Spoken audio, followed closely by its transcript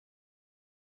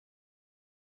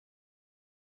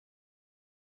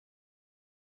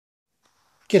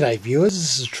G'day viewers,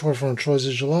 this is Troy from Troy's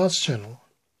Visual Arts channel.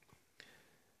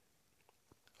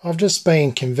 I've just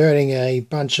been converting a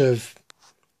bunch of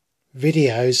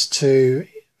videos to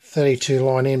 32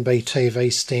 line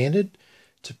NB-TV standard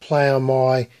to play on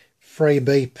my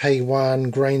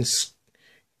 3BP1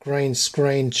 green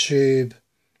screen tube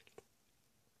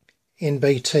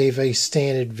NB-TV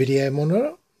standard video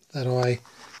monitor that I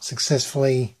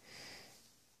successfully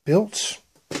built.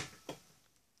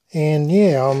 And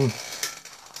yeah, I'm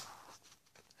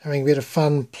having a bit of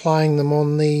fun playing them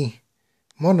on the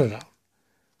monitor.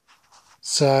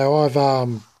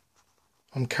 So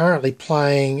I'm currently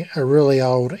playing a really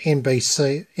old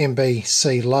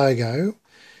NBC logo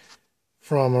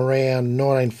from around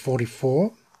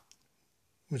 1944,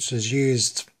 which was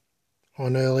used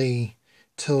on early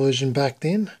television back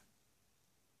then.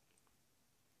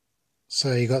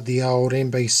 So you got the old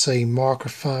NBC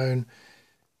microphone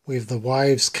with the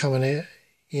waves coming out,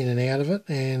 in and out of it,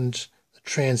 and the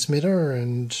transmitter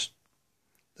and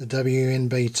the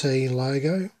WNBT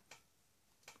logo.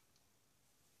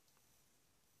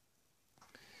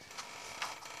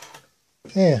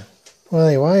 Yeah, well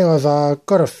anyway, I've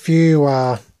got a few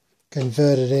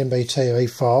converted NBTV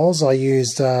files. I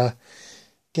used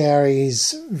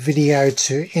Gary's video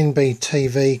to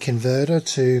NBTV converter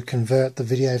to convert the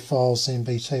video files to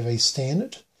NBTV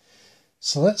standard.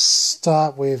 So let's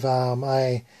start with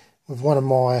one of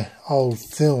my old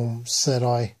films that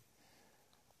I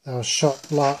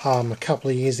shot a couple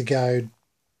of years ago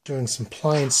doing some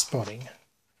plane spotting.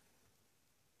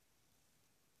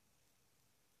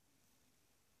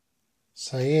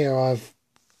 So yeah,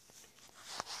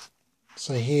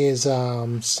 here's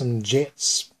some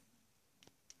jets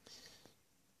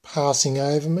passing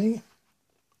over me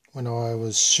when I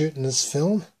was shooting this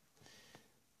film.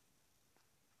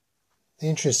 The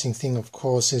interesting thing, of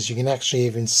course, is you can actually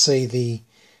even see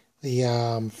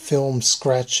the film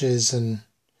scratches and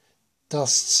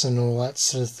dusts and all that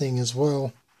sort of thing as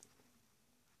well.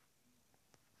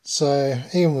 So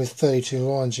even with 32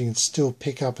 lines, you can still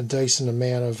pick up a decent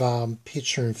amount of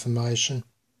picture information.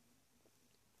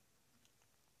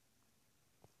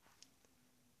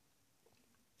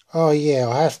 Oh yeah,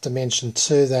 I have to mention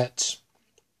too that,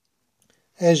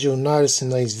 as you'll notice in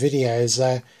these videos,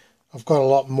 I've got a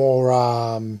lot more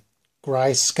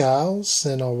grayscales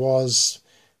than I was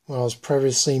when I was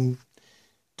previously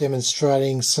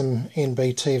demonstrating some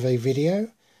NBTV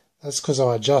video. That's because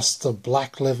I adjust the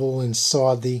black level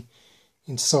inside the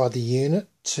unit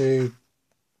to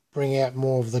bring out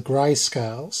more of the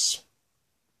grayscales.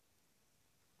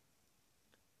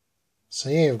 So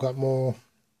yeah, I've got more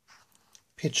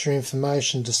picture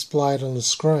information displayed on the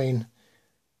screen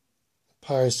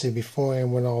opposed to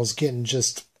beforehand when I was getting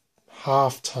just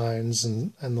half tones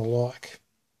and the like.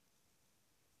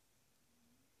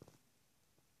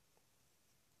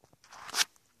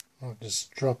 I'll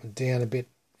just drop it down a bit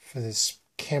for this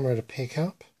camera to pick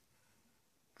up.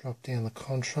 Drop down the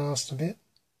contrast a bit.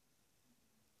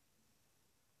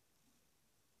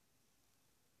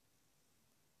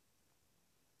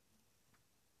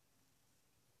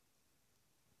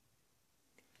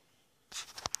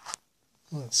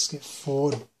 Let's get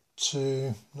forward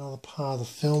to another part of the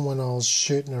film when I was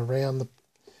shooting around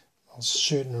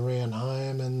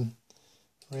home and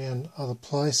around other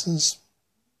places.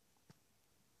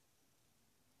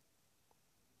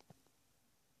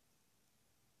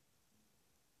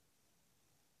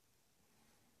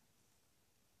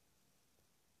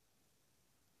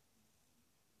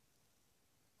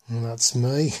 And that's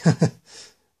me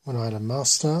when I had a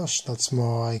moustache. That's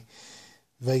my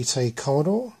VT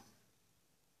Commodore.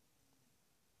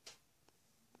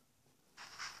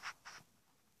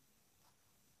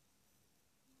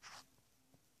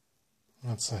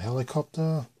 That's a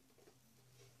helicopter.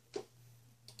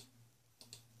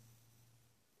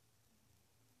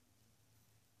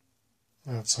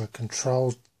 That's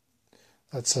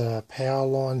a power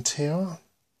line tower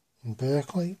in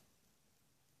Berkeley.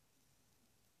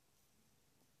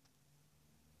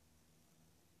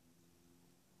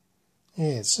 Yeah,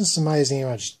 it's just amazing how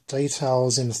much detail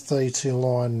is in a 32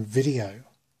 line video.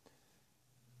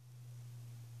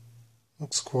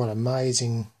 Looks quite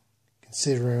amazing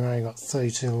considering we only got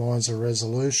 32 lines of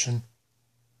resolution.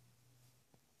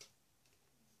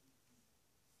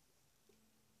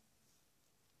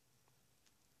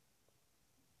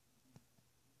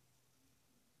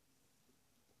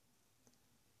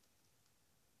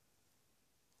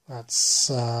 That's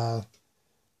the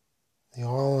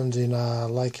island in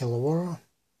Lake Illawarra.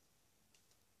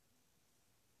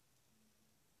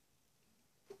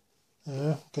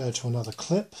 Go to another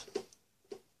clip.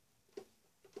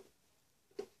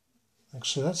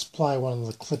 Actually, let's play one of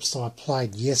the clips that I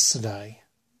played yesterday.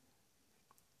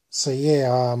 So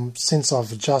yeah, since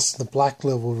I've adjusted the black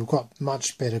level, we've got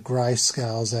much better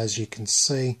grayscales, as you can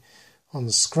see on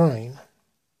the screen.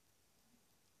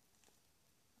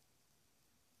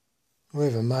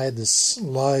 Whoever made this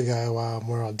logo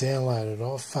where I downloaded it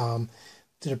off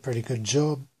did a pretty good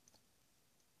job.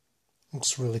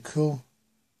 Looks really cool.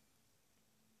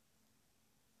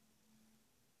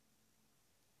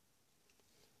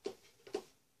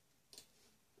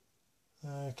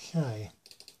 Okay,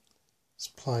 let's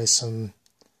play some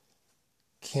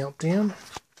countdown.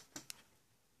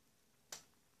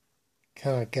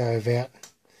 Can't go without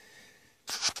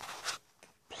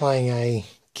playing a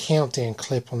countdown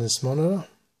clip on this monitor.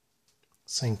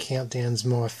 Saying countdown's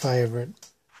my favourite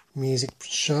music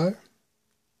show.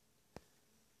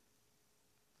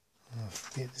 I'll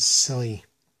get this silly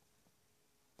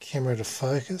camera to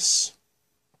focus.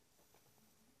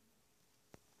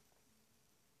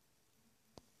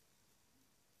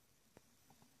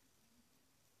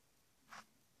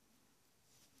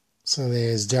 So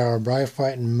there's Darryl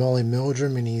Braithwaite and Molly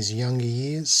Meldrum in his younger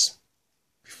years,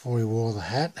 before he wore the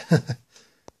hat.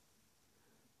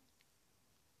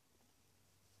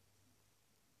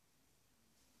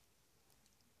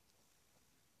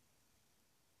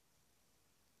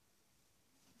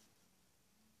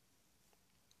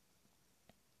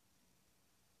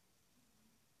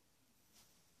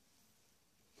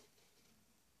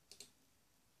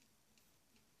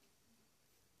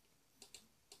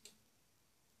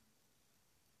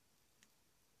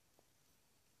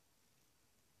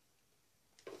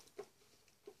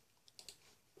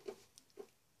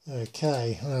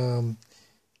 Okay,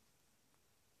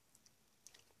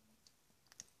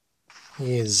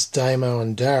 here's Damo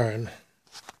and Darren.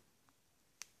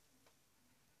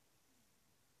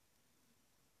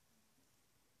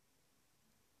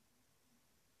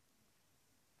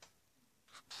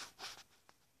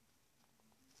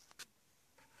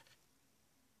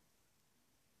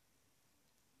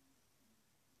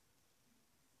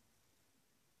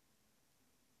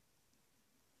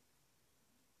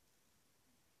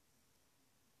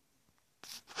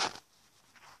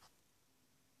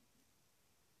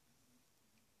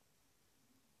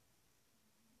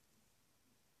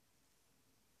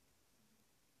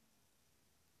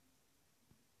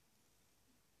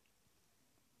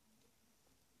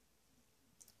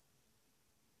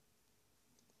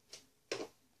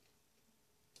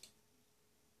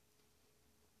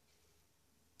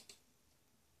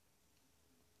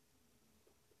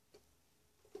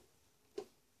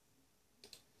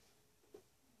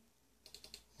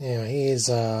 Now here's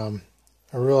a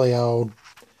really old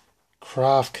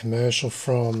Kraft commercial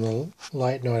from the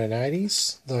late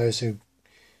 1980s. Those who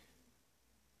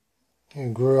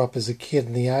grew up as a kid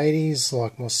in the 80s,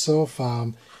 like myself,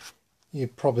 you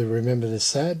probably remember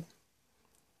this ad.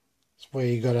 It's where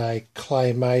you got a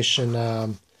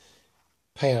claymation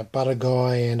peanut butter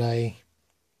guy and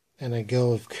a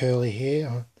girl with curly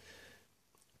hair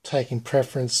taking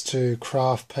preference to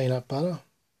Kraft peanut butter.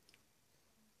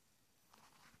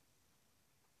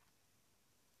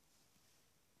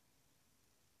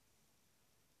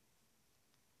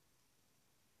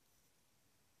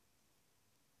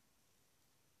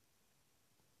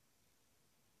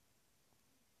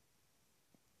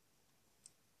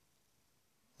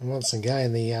 And once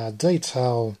again, the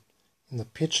detail in the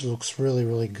picture looks really,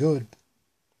 really good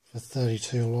for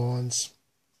 32 lines.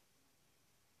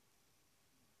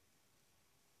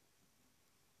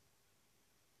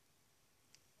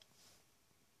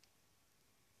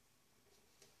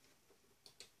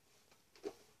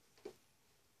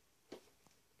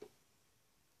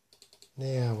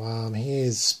 Now,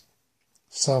 here's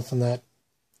something that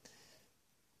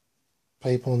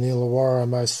people in the Illawarra are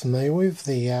most familiar with,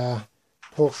 the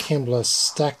Port Kembla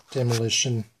stack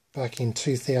demolition back in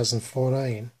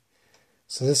 2014.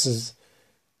 So this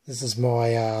is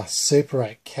my Super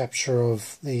 8 capture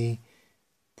of the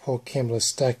Port Kembla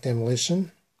stack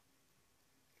demolition.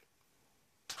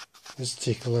 This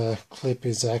particular clip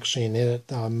is actually an edit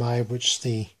that I made, which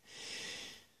the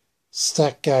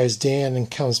stack goes down and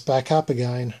comes back up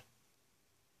again.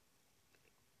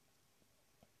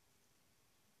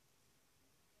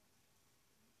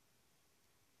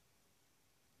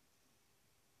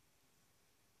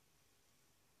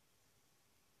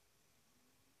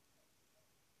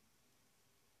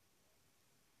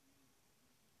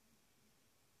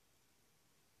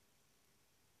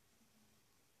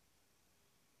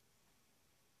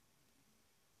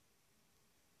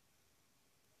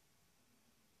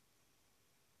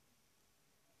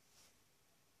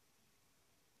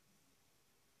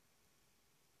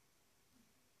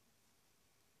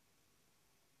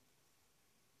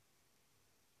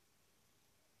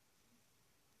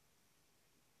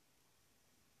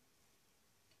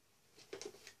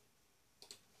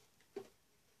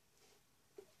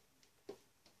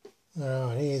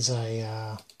 Alright, here's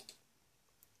a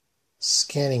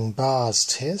scanning bars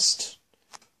test.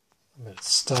 I'm going to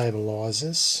stabilise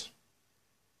this.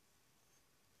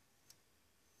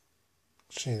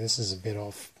 Actually, this is a bit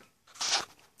off.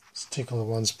 This particular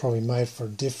one's probably made for a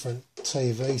different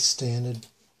TV standard.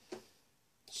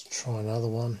 Let's try another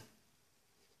one.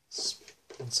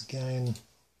 Once again,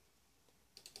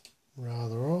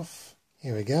 rather off.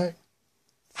 Here we go.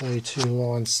 32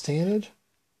 line standard.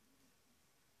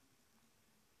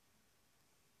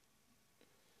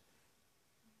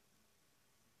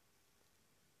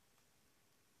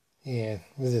 Yeah,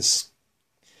 with this,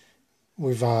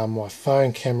 with my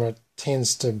phone camera, it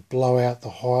tends to blow out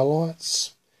the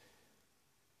highlights,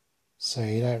 so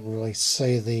you don't really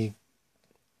see the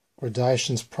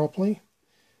gradations properly.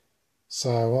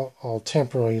 So I'll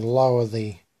temporarily lower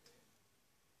the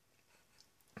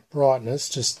brightness,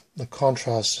 just the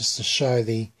contrast, just to show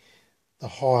the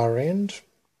higher end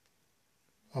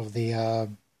of the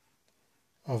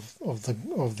of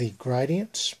the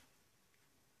gradient.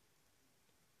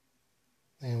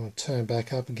 Then we'll turn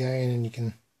back up again, and you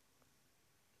can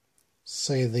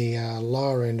see the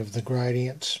lower end of the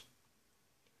gradient.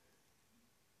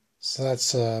 So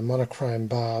that's a monochrome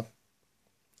bar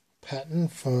pattern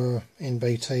for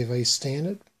NBTV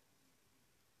standard.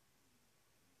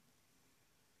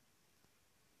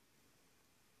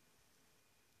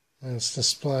 And it's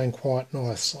displaying quite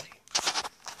nicely.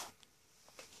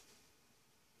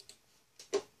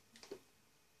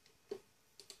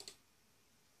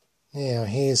 Now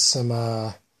here's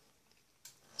some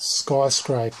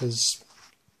skyscrapers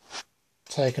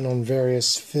taken on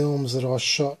various films that I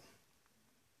shot.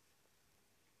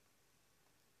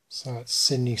 So it's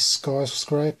Sydney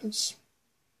skyscrapers.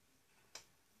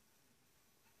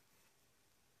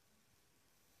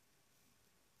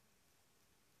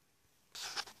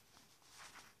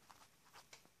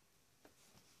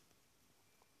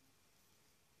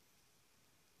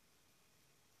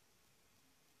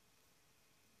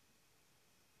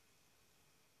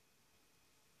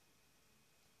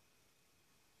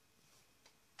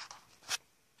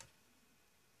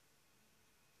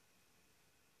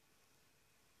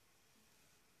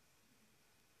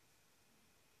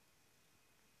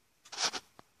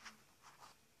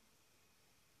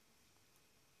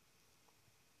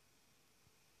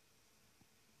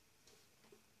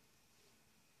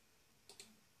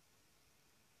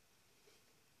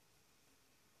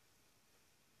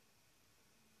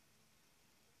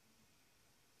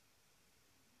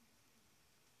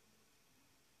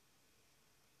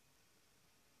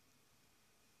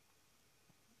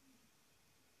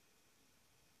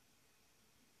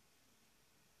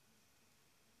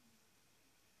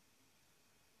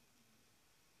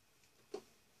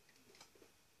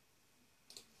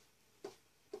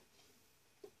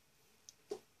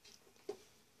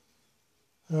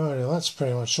 Alright, well, that's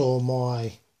pretty much all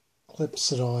my clips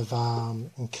that I've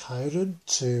encoded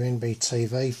to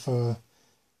NBTV for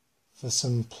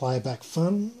some playback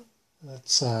fun.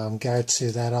 Let's go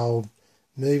to that old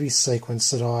movie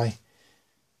sequence that I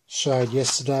showed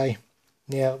yesterday.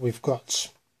 Now that we've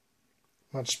got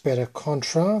much better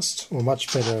contrast, or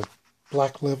much better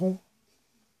black level.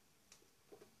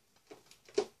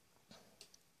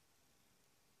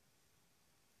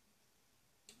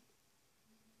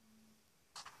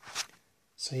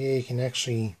 So yeah, you can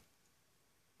actually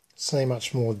see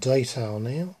much more detail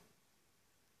now.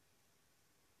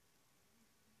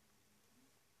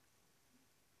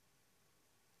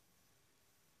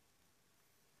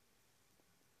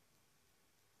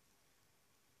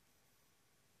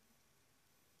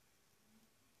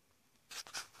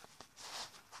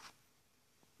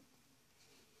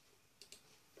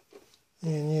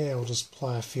 And yeah, we'll just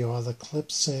play a few other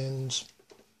clips, and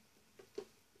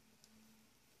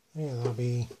yeah, that'll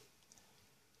be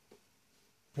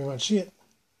pretty much it.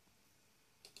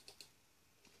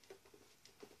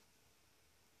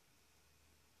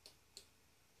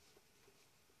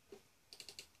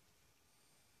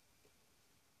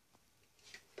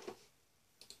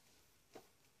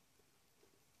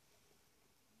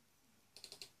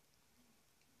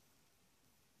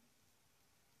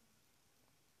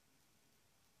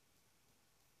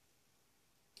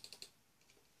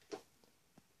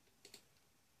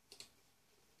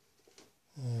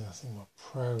 Yeah, I think my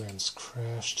program's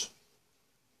crashed.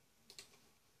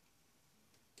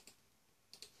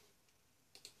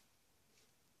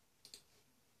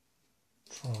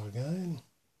 Try again.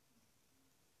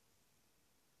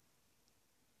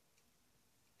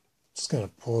 Just going to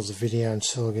pause the video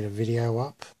until I get a video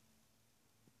up.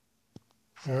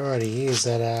 Alrighty, here's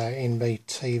that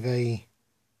NBTV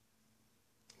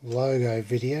logo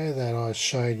video that I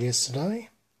showed yesterday.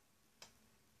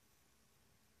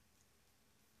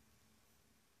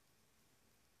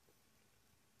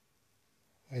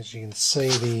 As you can see,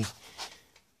 the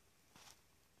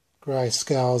grey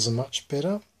scales are much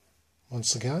better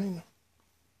once again.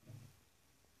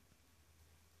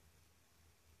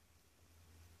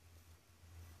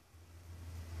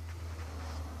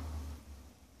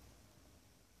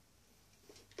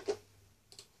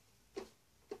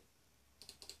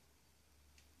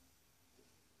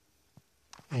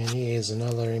 And here's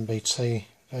another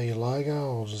NBTV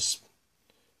logo. I'll just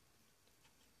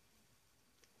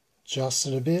adjust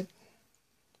it a bit.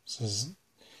 So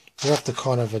you have to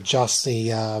kind of adjust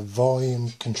the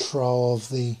volume control of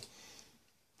the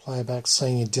playback,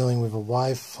 seeing you're dealing with a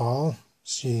WAV file.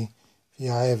 So if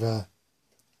you ever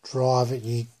drive it,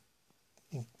 it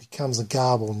becomes a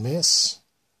garbled mess.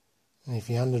 And if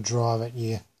you underdrive it,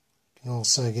 you can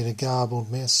also get a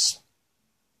garbled mess.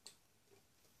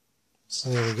 So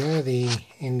there we go, the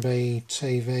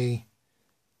NBTV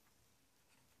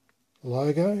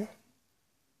logo.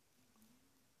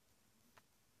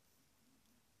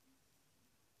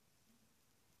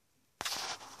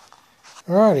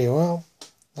 Alrighty, well,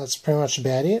 that's pretty much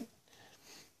about it.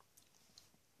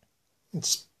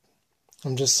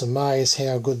 I'm just amazed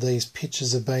how good these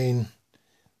pictures have been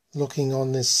looking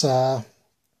on this 3B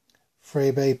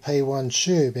P1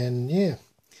 tube, and yeah.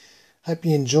 Hope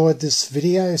you enjoyed this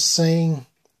video, seeing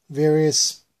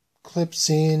various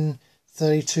clips in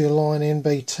 32 line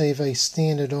NBTV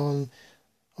standard on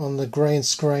the green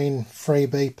screen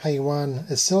 3B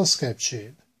P1 oscilloscope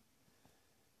tube.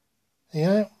 You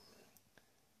know,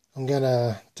 I'm going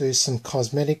to do some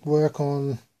cosmetic work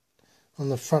on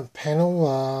the front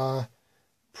panel,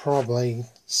 probably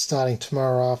starting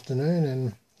tomorrow afternoon,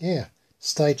 and yeah,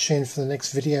 stay tuned for the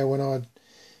next video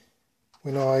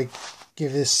when I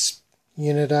give this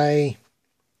Unit A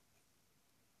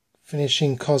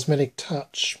finishing cosmetic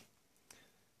touch.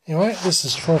 Anyway, this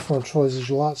is Troy from Troy's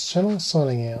Visual Arts channel,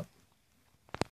 signing out.